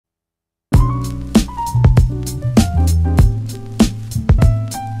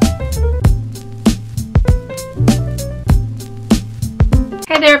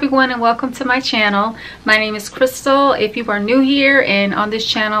everyone, and welcome to my channel. My name is Crystal. If you are new here, and on this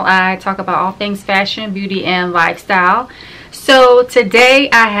channel I talk about all things fashion, beauty, and lifestyle. So today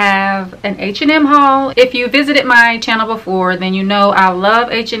I have an H&M haul. If you visited my channel before, then you know I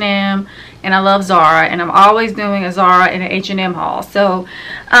love H&M and I love Zara, and I'm always doing a Zara and an H&M haul. So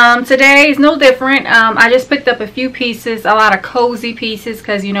today is no different. I just picked up a few pieces, a lot of cozy pieces,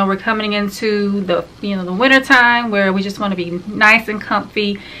 because you know we're coming into the the winter time where we just want to be nice and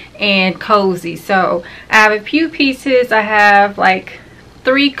comfy and cozy. So I have a few pieces. I have like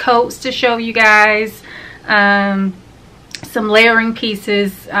 3 coats to show you guys. Some layering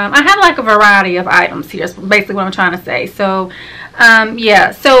pieces. I have like a variety of items here. That's basically what I'm trying to say. So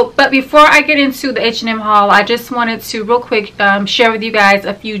yeah, but before I get into the H&M haul, I just wanted to real quick share with you guys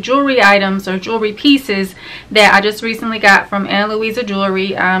a few jewelry items or jewelry pieces that I just recently got from Ana Luisa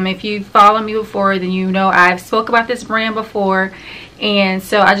Jewelry. If you follow me before, then you know I've spoke about this brand before, and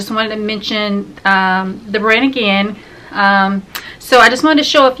so I just wanted to mention the brand again. So I just wanted to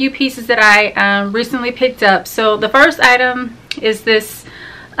show a few pieces that I recently picked up. So the first item is this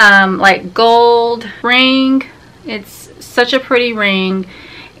like gold ring. It's such a pretty ring,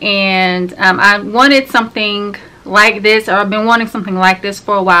 and I wanted something like this, or I've been wanting something like this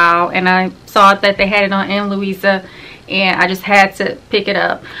for a while, and I saw that they had it on Ana Luisa, and I just had to pick it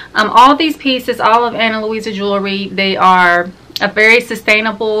up. All these pieces, all of Ana Luisa Jewelry, they are a very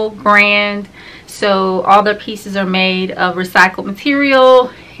sustainable brand. So all their pieces are made of recycled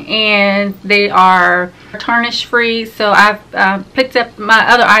material, and they are tarnish free. So I've picked up my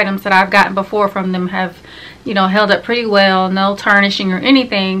other items that I've gotten before from them, have held up pretty well, no tarnishing or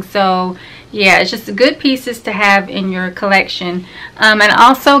anything. So yeah, it's just good pieces to have in your collection. And I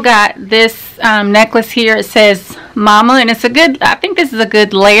also got this necklace here. It says Momon, and it's a good, I think this is a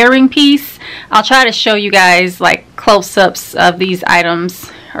good layering piece. I'll try to show you guys like close-ups of these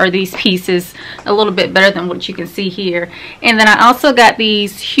items or these pieces a little bit better than what you can see here. And then I also got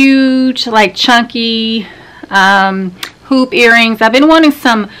these huge, like chunky hoop earrings. I've been wanting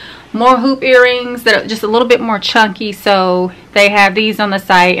some more hoop earrings that are just a little bit more chunky, so they have these on the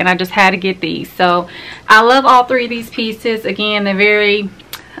site, and I just had to get these. So I love all 3 of these pieces. Again, they're very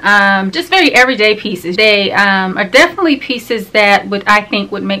just very everyday pieces. They are definitely pieces that I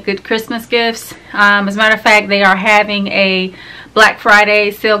think would make good Christmas gifts. As a matter of fact, they are having a Black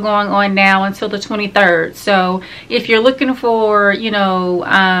Friday sale going on now until the 23rd. So if you're looking for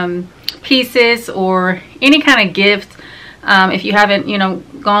pieces or any kind of gift, if you haven't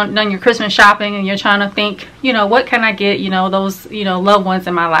done your Christmas shopping and you're trying to think what can I get those loved ones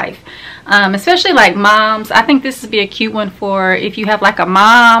in my life, especially like moms, I think this would be a cute one for if you have like a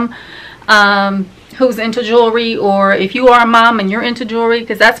mom who's into jewelry, or if you are a mom and you're into jewelry,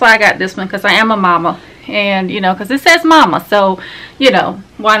 because that's why I got this one, because I am a mama, and because it says mama, so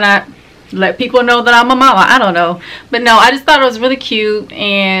why not let people know that I'm a mama? I don't know, but no, I just thought it was really cute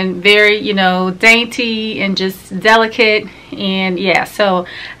and very dainty and just delicate, and yeah, so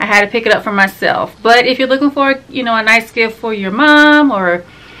I had to pick it up for myself. But if you're looking for a nice gift for your mom, or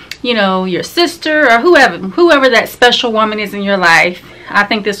your sister, or whoever that special woman is in your life, I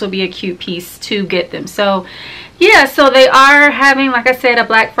think this will be a cute piece to get them. So yeah, so they are having, like I said, a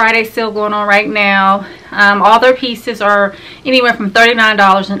Black Friday sale going on right now. All their pieces are anywhere from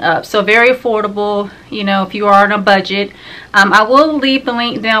 $39 and up, so very affordable, if you are on a budget. I will leave the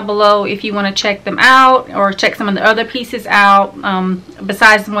link down below if you want to check them out, or check some of the other pieces out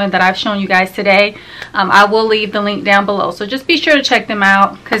besides the one that I've shown you guys today. I will leave the link down below, so just be sure to check them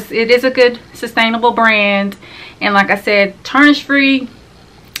out, because it is a good sustainable brand, and like I said, tarnish free,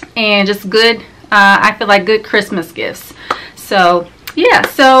 and just good, I feel like good Christmas gifts. So yeah,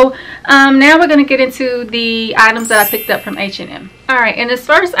 so now we're going to get into the items that I picked up from H&M. Alright, and this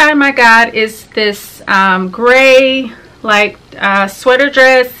first item I got is this gray like sweater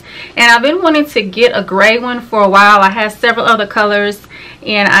dress, and I've been wanting to get a gray one for a while. I have several other colors,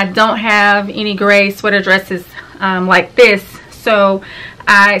 and I don't have any gray sweater dresses like this, so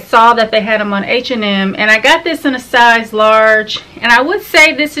I saw that they had them on H&M, and I got this in a size large, and I would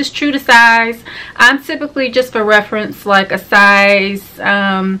say this is true to size. I'm typically, just for reference, like a size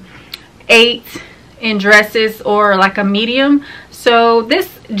 8 in dresses, or like a medium. So this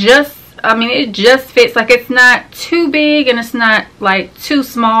just, it just fits. Like, it's not too big and it's not like too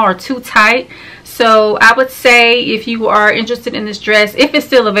small or too tight. So I would say if you are interested in this dress, if it's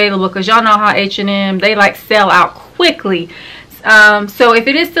still available, because y'all know how H&M, they like sell out quickly. So if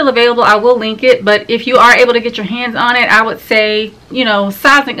it is still available, I will link it. But if you are able to get your hands on it, I would say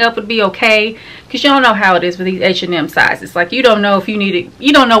sizing up would be okay, because y'all know how it is with these H&M sizes. Like, you don't know if you need it,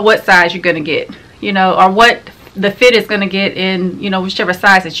 you don't know what size you're gonna get, or what the fit is going to get in, you know, whichever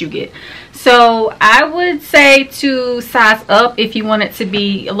size that you get. So I would say to size up if you want it to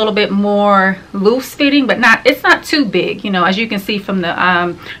be a little bit more loose fitting, but it's not too big, you know, as you can see from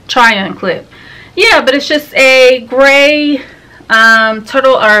the try-on clip. Yeah, but it's just a gray not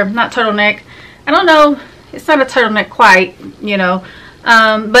turtleneck. I don't know, it's not a turtleneck quite, you know,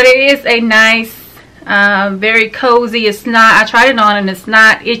 but it is a nice, very cozy. It's not, I tried it on and it's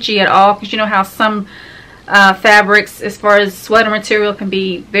not itchy at all, because you know how some fabrics as far as sweater material can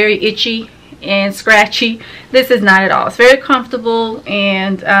be very itchy and scratchy. This is not at all. It's very comfortable,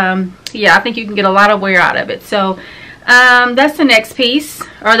 and yeah, I think you can get a lot of wear out of it. So that's the next piece,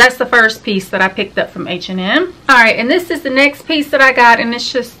 or that's the first piece that I picked up from H&M. Alright, and this is the next piece that I got, and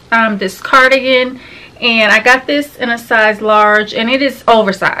it's just this cardigan, and I got this in a size large, and it is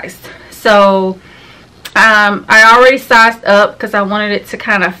oversized. So I already sized up because I wanted it to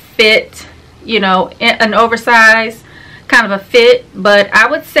kind of fit, you know, an oversized kind of a fit. But I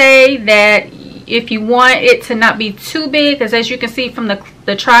would say that if you want it to not be too big, because as you can see from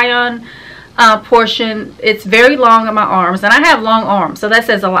the try-on portion, it's very long on my arms, and I have long arms, so that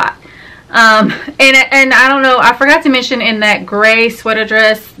says a lot. And I don't know, I forgot to mention, in that gray sweater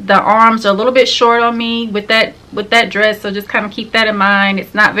dress, the arms are a little bit short on me with that dress, so just kind of keep that in mind.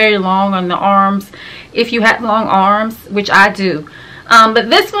 It's not very long on the arms if you have long arms, which I do. But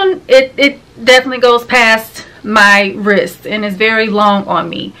this one, it definitely goes past my wrist and is very long on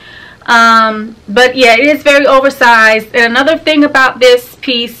me. But yeah, it is very oversized. And another thing about this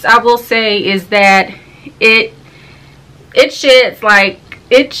piece, I will say, is that it sheds like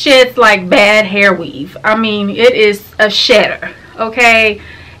bad hair weave. I mean, it is a shedder, okay?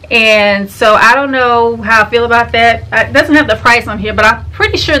 And so I don't know how I feel about that. It doesn't have the price on here, but I'm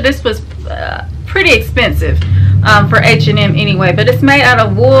pretty sure this was pretty expensive for H&M anyway. But it's made out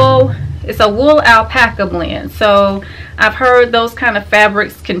of wool. It's a wool alpaca blend. So I've heard those kind of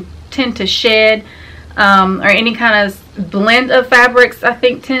fabrics can tend to shed, or any kind of blend of fabrics, I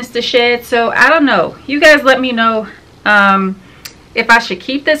think, tends to shed. So I don't know. You guys let me know if I should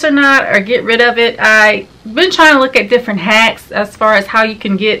keep this or not, or get rid of it. I've been trying to look at different hacks as far as how you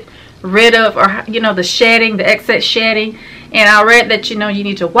can get rid of, or you know, the shedding, the excess shedding. And I read that, you know, you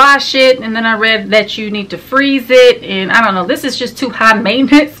need to wash it, and then I read that you need to freeze it, and I don't know, this is just too high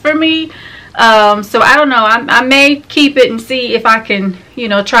maintenance for me. So I don't know, I may keep it and see if I can, you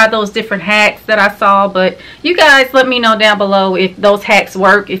know, try those different hacks that I saw. But you guys let me know down below if those hacks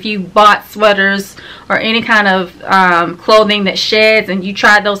work. If you bought sweaters or any kind of clothing that sheds and you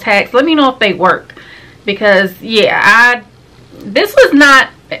tried those hacks, let me know if they work. Because yeah, this was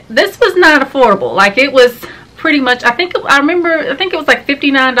not affordable. Like, it was pretty much, I think it was like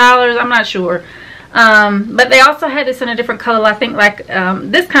 $59. I'm not sure. But they also had this in a different color. I think like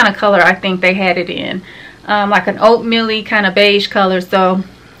this kind of color, I think they had it in like an oatmeal-y kind of beige color. So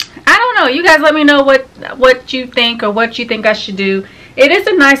I don't know, you guys let me know what you think, or what you think I should do. It is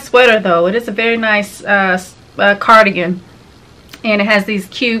a nice sweater though. It is a very nice cardigan, and it has these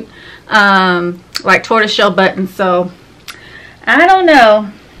cute like tortoiseshell buttons. So I don't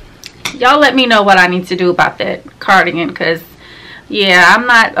know, y'all let me know what I need to do about that cardigan, because yeah, I'm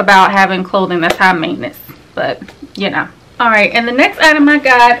not about having clothing that's high maintenance, but you know. Alright, and the next item I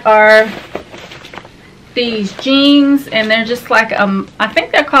got are these jeans, and they're just like I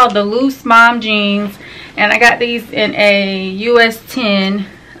think they're called the loose mom jeans, and I got these in a US 10.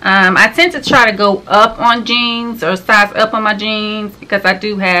 I tend to try to go up on jeans, or size up on my jeans, because I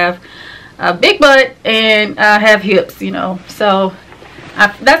do have a big butt and have hips, you know. So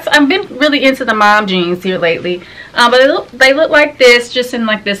I've been really into the mom jeans here lately. But they look like this, just in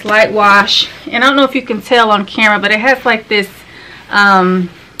like this light wash. And I don't know if you can tell on camera, but it has like this, I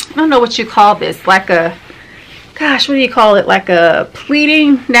don't know what you call this, like a, gosh, what do you call it? Like a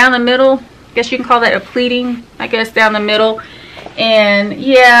pleating down the middle. I guess you can call that a pleating, I guess, down the middle. And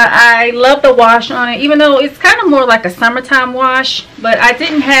yeah, I love the wash on it, even though it's kind of more like a summertime wash. But I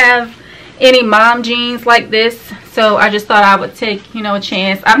didn't have any mom jeans like this, so I just thought I would take, you know, a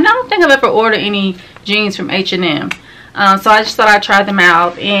chance. I don't think I've ever ordered any jeans from H&M, so I just thought I'd try them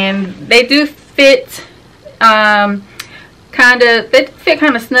out, and they do fit kind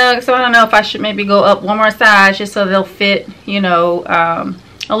of snug. So I don't know if I should maybe go up one more size just so they'll fit, you know,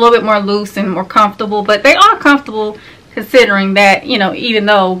 a little bit more loose and more comfortable. But they are comfortable, considering that, you know, even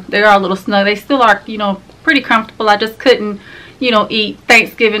though they are a little snug, they still are, you know, pretty comfortable. I just couldn't, you know, eat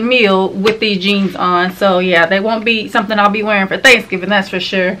Thanksgiving meal with these jeans on. So yeah, they won't be something I'll be wearing for Thanksgiving, that's for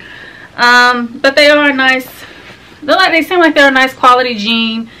sure. But they are nice. They seem like they're a nice quality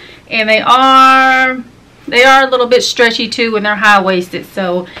jean, and they are a little bit stretchy too, and they're high-waisted.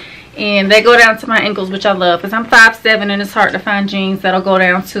 So and they go down to my ankles, which I love because I'm 5'7" and it's hard to find jeans that'll go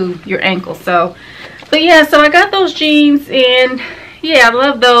down to your ankles. So but yeah, so I got those jeans, and yeah, I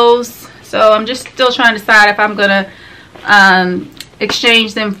love those. So I'm just still trying to decide if I'm gonna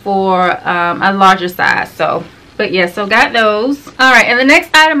exchange them for a larger size. So but yeah, so got those. All right, and the next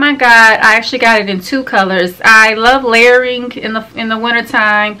item I actually got it in 2 colors. I love layering in the winter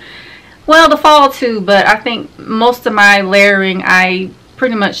time. Well, the fall too, but I think most of my layering I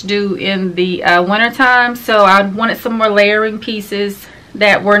pretty much do in the winter time. So I wanted some more layering pieces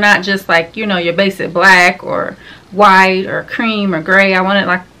that were not just like, you know, your basic black or white or cream or gray. I wanted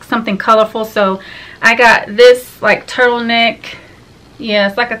like something colorful. So I got this like turtleneck. Yeah,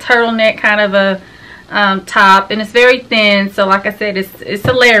 it's like a turtleneck kind of a top, and it's very thin. So like I said, it's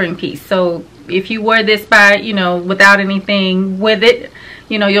a layering piece. So if you wear this by, you know, without anything with it,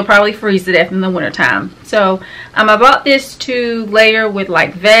 you know, you'll probably freeze to death in the winter time. So I bought this to layer with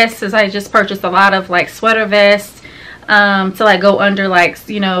like vests, as I just purchased a lot of like sweater vests to like go under like,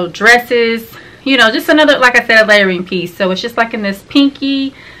 you know, dresses, you know, just another, like I said, a layering piece. So it's just like in this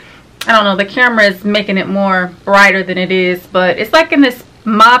pinky, I don't know, the camera is making it more brighter than it is, but it's like in this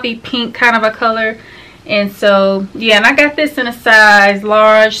mauvey pink kind of a color. And so yeah, and I got this in a size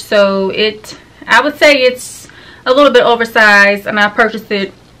large, so I would say it's a little bit oversized, and I purchased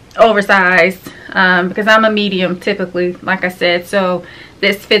it oversized because I'm a medium typically, like I said. So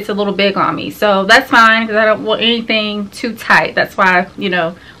this fits a little big on me, so that's fine because I don't want anything too tight. That's why, you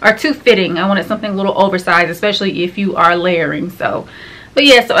know, or too fitting. I wanted something a little oversized, especially if you are layering. So but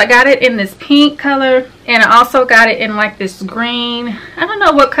yeah, so I got it in this pink color, and I also got it in like this green. I don't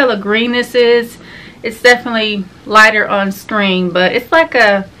know what color green this is. It's definitely lighter on screen, but it's like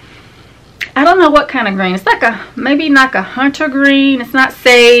a, I don't know what kind of green. It's like a, maybe like a hunter green. It's not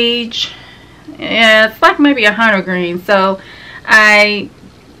sage. Yeah, it's like maybe a hunter green. So I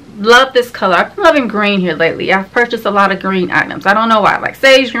love this color. I've been loving green here lately. I've purchased a lot of green items. I don't know why. Like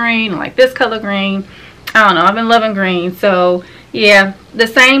sage green, like this color green. I don't know. I've been loving green. So yeah, the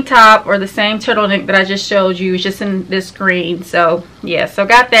same top or the same turtleneck that I just showed you is just in this green. So yeah, so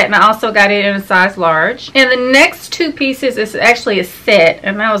got that, and I also got it in a size large. And the next 2 pieces is actually a set,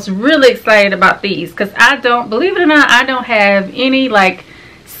 and I was really excited about these because I don't, believe it or not, I don't have any like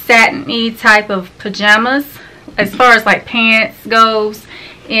satin-y type of pajamas as far as like pants goes.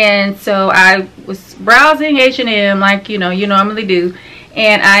 And so I was browsing H&M like, you know, you normally do,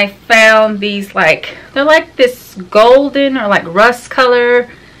 and I found these, like, they're like this golden or like rust color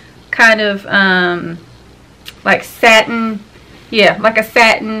kind of like satin, yeah, like a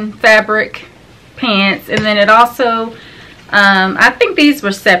satin fabric pants. And then it also I think these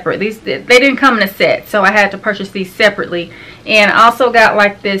were separate. They didn't come in a set, so I had to purchase these separately. And I also got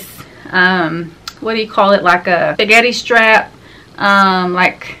like this what do you call it, like a spaghetti strap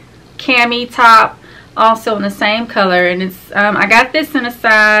like cami top, also in the same color. And it's I got this in a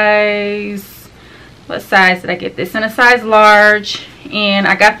size, what size did I get this in? A size large. And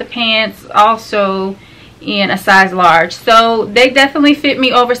I got the pants also in a size large. So they definitely fit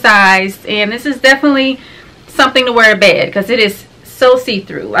me oversized, and this is definitely something to wear to bed because it is so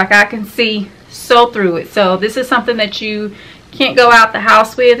see-through. Like I can see so through it. So this is something that you can't go out the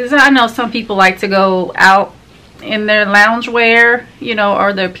house with. I know some people like to go out in their loungewear, you know,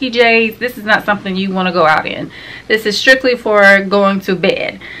 or their PJs. This is not something you want to go out in. This is strictly for going to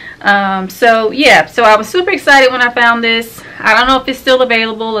bed. So yeah, so I was super excited when I found this. I don't know if it's still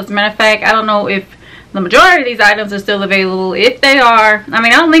available. As a matter of fact, I don't know if the majority of these items are still available. If they are, I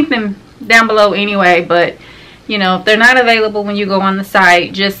mean, I'll link them down below anyway, but you know, if they're not available when you go on the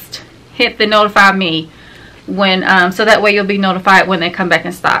site, just hit the notify me when so that way you'll be notified when they come back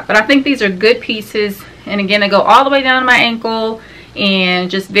in stock. But I think these are good pieces, and again, they go all the way down to my ankle and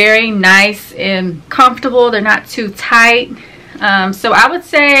just very nice and comfortable. They're not too tight. So I would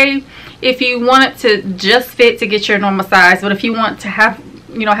say if you want it to just fit to get your normal size, but if you want to have,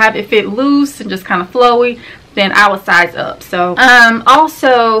 you know, have it fit loose and just kind of flowy, then I would size up. So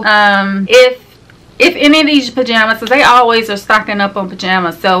also if any of these pajamas, because they always are stocking up on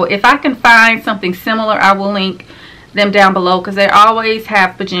pajamas, so if I can find something similar, I will link them down below because they always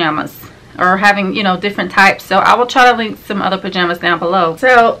have pajamas or having, you know, different types. So I will try to link some other pajamas down below.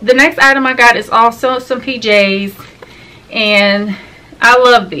 So the next item I got is also some PJs, and I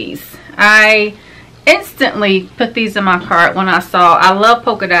love these. I instantly put these in my cart when I love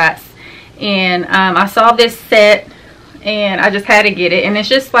polka dots, and I saw this set and I just had to get it. And it's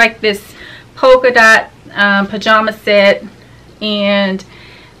just like this polka dot pajama set, and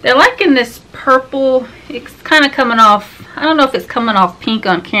they're like in this purple. It's kind of coming off, I don't know if it's coming off pink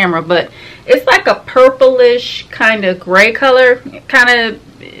on camera, but it's like a purplish kind of gray color. Kind of,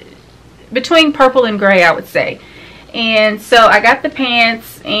 between purple and gray, I would say. And so I got the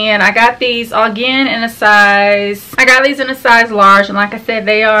pants, and I got these again in a size, I got these in a size large, and like I said,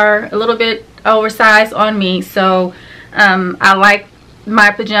 they are a little bit oversized on me. So I like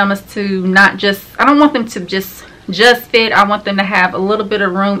my pajamas to not just, I don't want them to just fit. I want them to have a little bit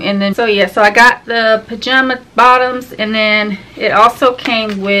of room in them. So yeah, so I got the pajama bottoms, and then it also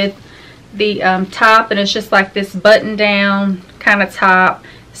came with the top, and it's just like this button down kind of top,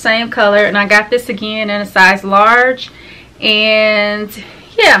 same color, and I got this again in a size large. And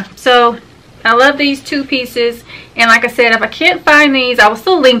yeah, so I love these two pieces, and like I said, if I can't find these, I will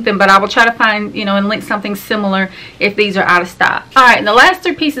still link them, but I will try to find, you know, and link something similar if these are out of stock. All right, and the last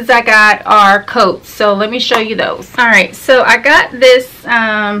three pieces I got are coats, so let me show you those. All right, so I got this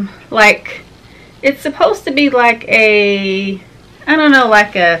like, it's supposed to be like a, I don't know,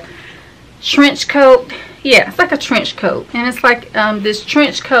 like a trench coat. Yeah, it's like a trench coat, and it's like this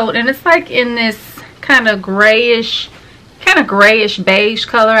trench coat, and it's like in this kind of grayish beige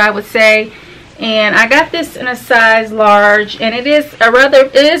color, I would say. And I got this in a size large, and it is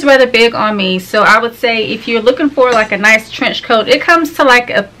rather big on me. So I would say if you're looking for like a nice trench coat, it comes to like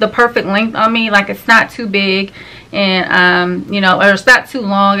the perfect length on me. Like, it's not too big, and you know, or it's not too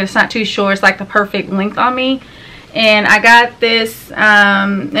long, it's not too short. It's like the perfect length on me. And I got this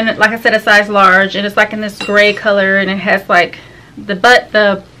and like I said, a size large, and it's like in this gray color, and it has like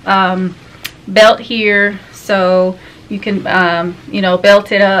the belt here, so you can you know,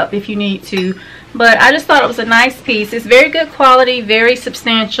 belt it up if you need to. But I just thought it was a nice piece. It's very good quality, very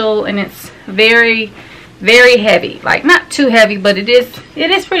substantial, and it's very, very heavy. Like, not too heavy, but it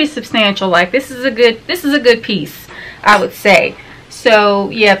is pretty substantial. Like, this is a good piece, I would say.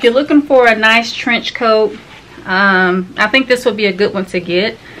 So yeah, if you're looking for a nice trench coat, I think this would be a good one to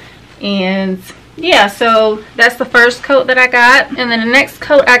get. And yeah, so that's the first coat that I got. And then the next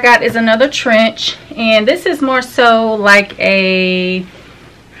coat I got is another trench, and this is more so like a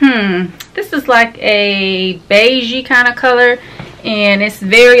this is like a beigey kind of color, and it's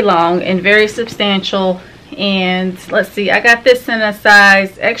very long and very substantial. And let's see, I got this in a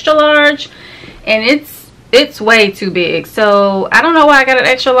size extra large, and it's way too big. So I don't know why I got an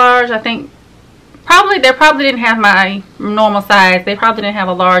extra large. I think they probably didn't have my normal size. They probably didn't have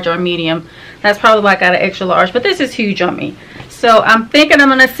a large or a medium. That's probably why I got an extra large. But this is huge on me, so I'm thinking I'm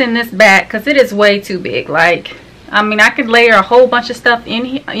gonna send this back because it is way too big. Like, I mean, I could layer a whole bunch of stuff in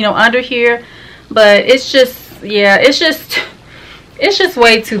here, you know, under here, but it's just, yeah, it's just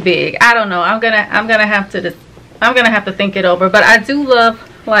way too big. I don't know. I'm gonna have to think it over. But I do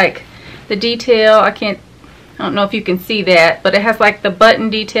love like the detail. I don't know if you can see that, but it has like the button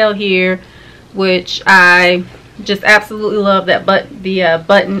detail here, which I just absolutely love. That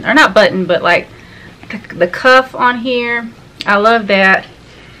button, or not button, but like the cuff on here, I love that.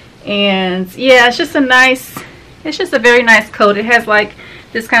 And yeah, it's just a very nice coat. It has like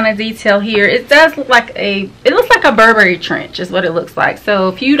this kind of detail here. It does look like it looks like a Burberry trench is what it looks like. So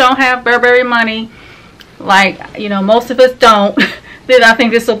if you don't have Burberry money, like, you know, most of us don't, then I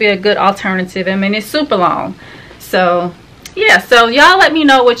think this will be a good alternative. I mean, it's super long. So yeah, so y'all let me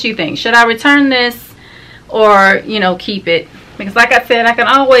know what you think. Should I return this, or, you know, keep it? Because like I said, I can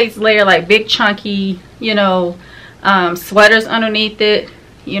always layer like big chunky, you know, sweaters underneath it,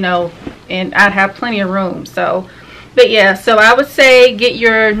 you know, and I'd have plenty of room. So, but yeah, so I would say get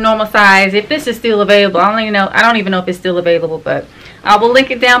your normal size if this is still available. I don't even know if it's still available, but I will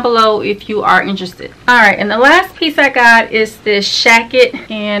link it down below if you are interested. All right, and the last piece I got is this shacket,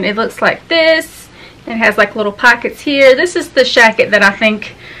 and it looks like this. It has like little pockets here. This is the shacket that I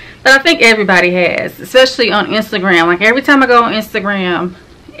think everybody has, especially on Instagram. Like, every time I go on Instagram,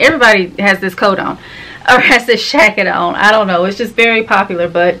 everybody has this coat on, or has this shacket on. I don't know, it's just very popular.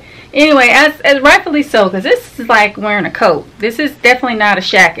 But anyway, as rightfully so, because this is like wearing a coat. This is definitely not a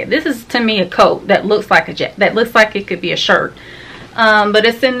shacket. This is, to me, a coat that looks like that looks like it could be a shirt. But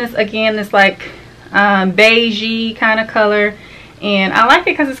it's in this, again, this like beigey kind of color, and I like it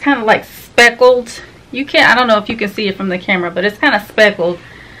because it's kind of like speckled. I don't know if you can see it from the camera, but it's kind of speckled.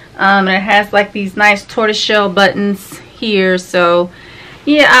 And it has like these nice tortoiseshell buttons here. So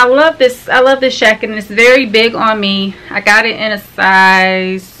yeah, I love this shacket, and it's very big on me. I got it in a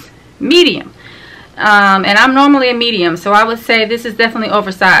size medium, and I'm normally a medium, so I would say this is definitely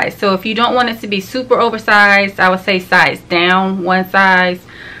oversized. So if you don't want it to be super oversized, I would say size down one size.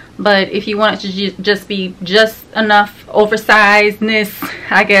 But if you want it to just be just enough oversizedness,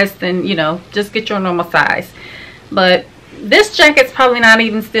 I guess, then, you know, just get your normal size. But this jacket's probably not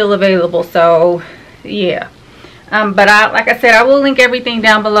even still available, so yeah. But like I said, I will link everything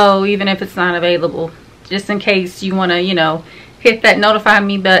down below, even if it's not available, just in case you want to, you know, hit that notify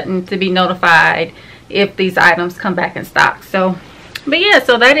me button to be notified if these items come back in stock. So but yeah,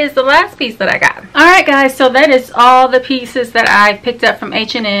 so that is the last piece that I got. Alright guys, so that is all the pieces that I picked up from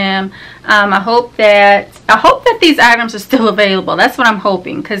H&M. I hope that these items are still available. That's what I'm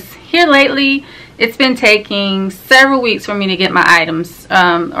hoping, because here lately it's been taking several weeks for me to get my items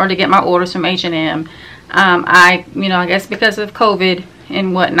or to get my orders from H&M. I guess because of COVID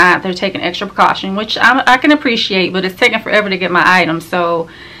and whatnot, they're taking extra precaution, which I can appreciate, but it's taking forever to get my items. So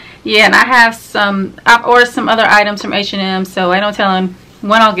yeah, and I've ordered some other items from H&M, so I don't tell them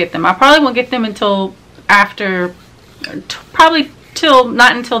when I'll get them. I probably won't get them until after,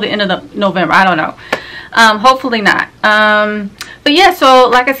 not until the end of November. I don't know. Hopefully not. But yeah, so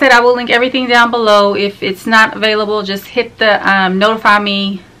like I said, I will link everything down below. If it's not available, just hit the notify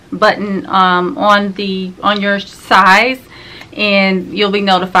me button on your size, and you'll be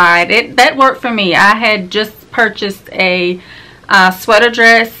notified. That worked for me. I had just purchased a sweater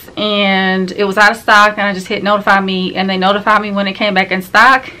dress, and it was out of stock, and I just hit notify me, and they notified me when it came back in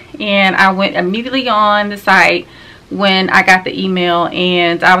stock, and I went immediately on the site when I got the email,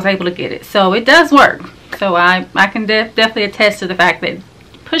 and I was able to get it. So it does work. So I can definitely attest to the fact that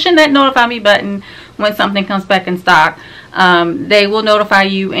pushing that notify me button when something comes back in stock, they will notify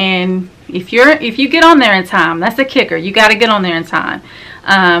you. And if you get on there in time, that's the kicker, you got to get on there in time.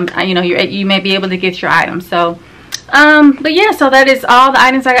 You may be able to get your items. So but yeah, so that is all the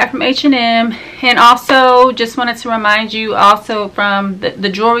items I got from H&M. And also just wanted to remind you also from the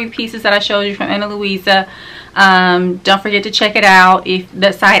jewelry pieces that I showed you from Ana Luisa, don't forget to check it out,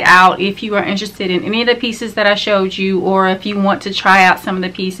 if you are interested in any of the pieces that I showed you, or if you want to try out some of the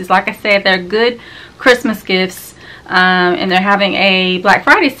pieces. Like I said, they're good Christmas gifts, and they're having a Black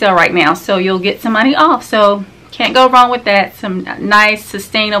Friday sale right now, so you'll get some money off. So can't go wrong with that. Some nice,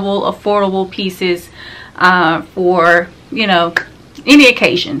 sustainable, affordable pieces for any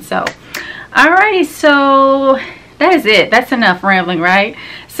occasion. So alrighty, so that is it. That's enough rambling, right?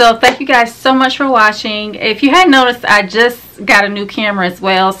 So thank you guys so much for watching. If you hadn't noticed, I just got a new camera as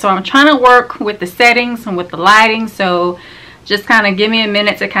well, so I'm trying to work with the settings and with the lighting. So just kind of give me a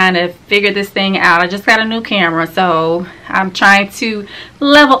minute to kind of figure this thing out. I just got a new camera, so I'm trying to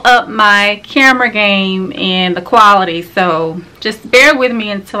level up my camera game and the quality. So just bear with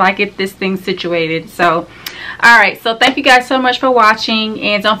me until I get this thing situated. So alright, so thank you guys so much for watching,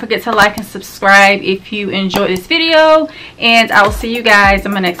 and don't forget to like and subscribe if you enjoyed this video, and I will see you guys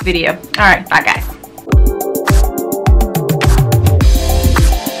in my next video. Alright, bye guys.